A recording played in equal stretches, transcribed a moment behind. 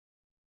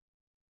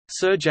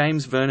Sir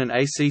James Vernon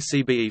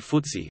ACCBE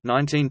FTSE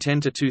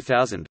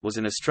 (1910–2000) was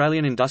an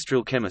Australian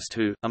industrial chemist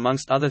who,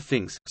 amongst other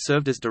things,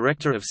 served as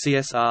director of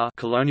CSR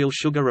Colonial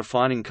Sugar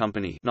Refining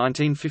Company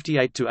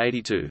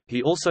 (1958–82).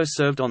 He also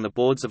served on the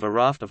boards of a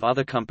raft of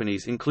other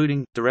companies,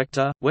 including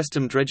director,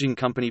 Western Dredging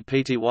Company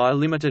Pty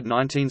Limited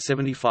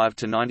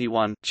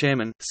 (1975–91),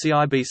 chairman,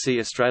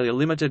 CIBC Australia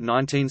Limited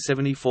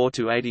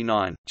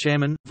 (1974–89),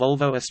 chairman,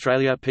 Volvo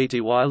Australia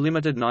Pty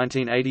Limited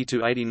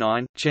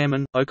 (1980–89),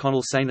 chairman,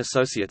 O'Connell Saint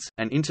Associates,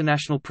 and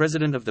International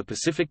President of the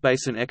Pacific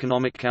Basin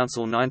Economic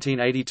Council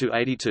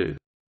 1980–82.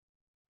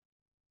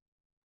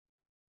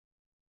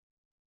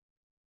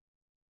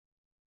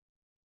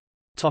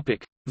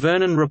 Topic: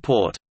 Vernon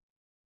Report.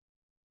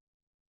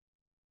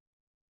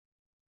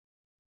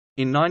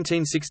 In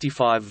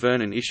 1965,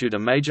 Vernon issued a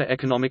major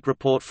economic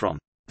report from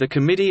the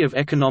Committee of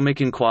Economic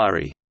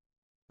Inquiry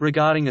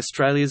regarding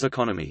Australia's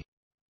economy.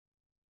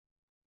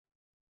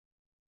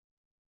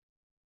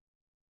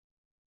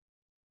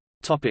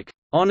 Topic: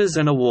 Honours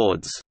and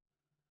awards.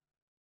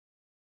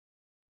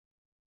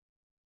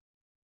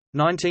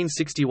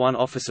 1961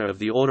 Officer of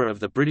the Order of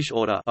the British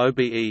Order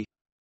 (OBE).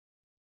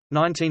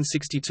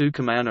 1962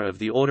 Commander of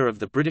the Order of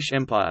the British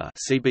Empire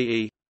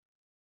 (CBE).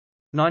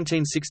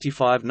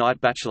 1965 Knight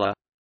Bachelor.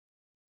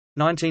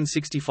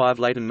 1965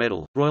 Leighton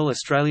Medal, Royal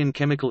Australian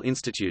Chemical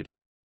Institute.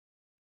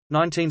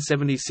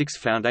 1976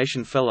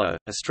 Foundation Fellow,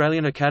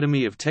 Australian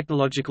Academy of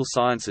Technological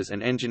Sciences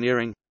and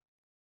Engineering.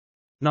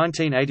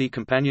 1980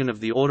 Companion of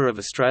the Order of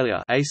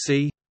Australia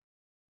 (AC).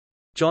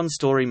 John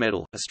Story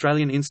Medal,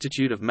 Australian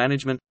Institute of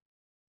Management.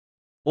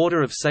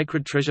 Order of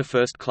Sacred Treasure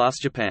First Class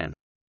Japan.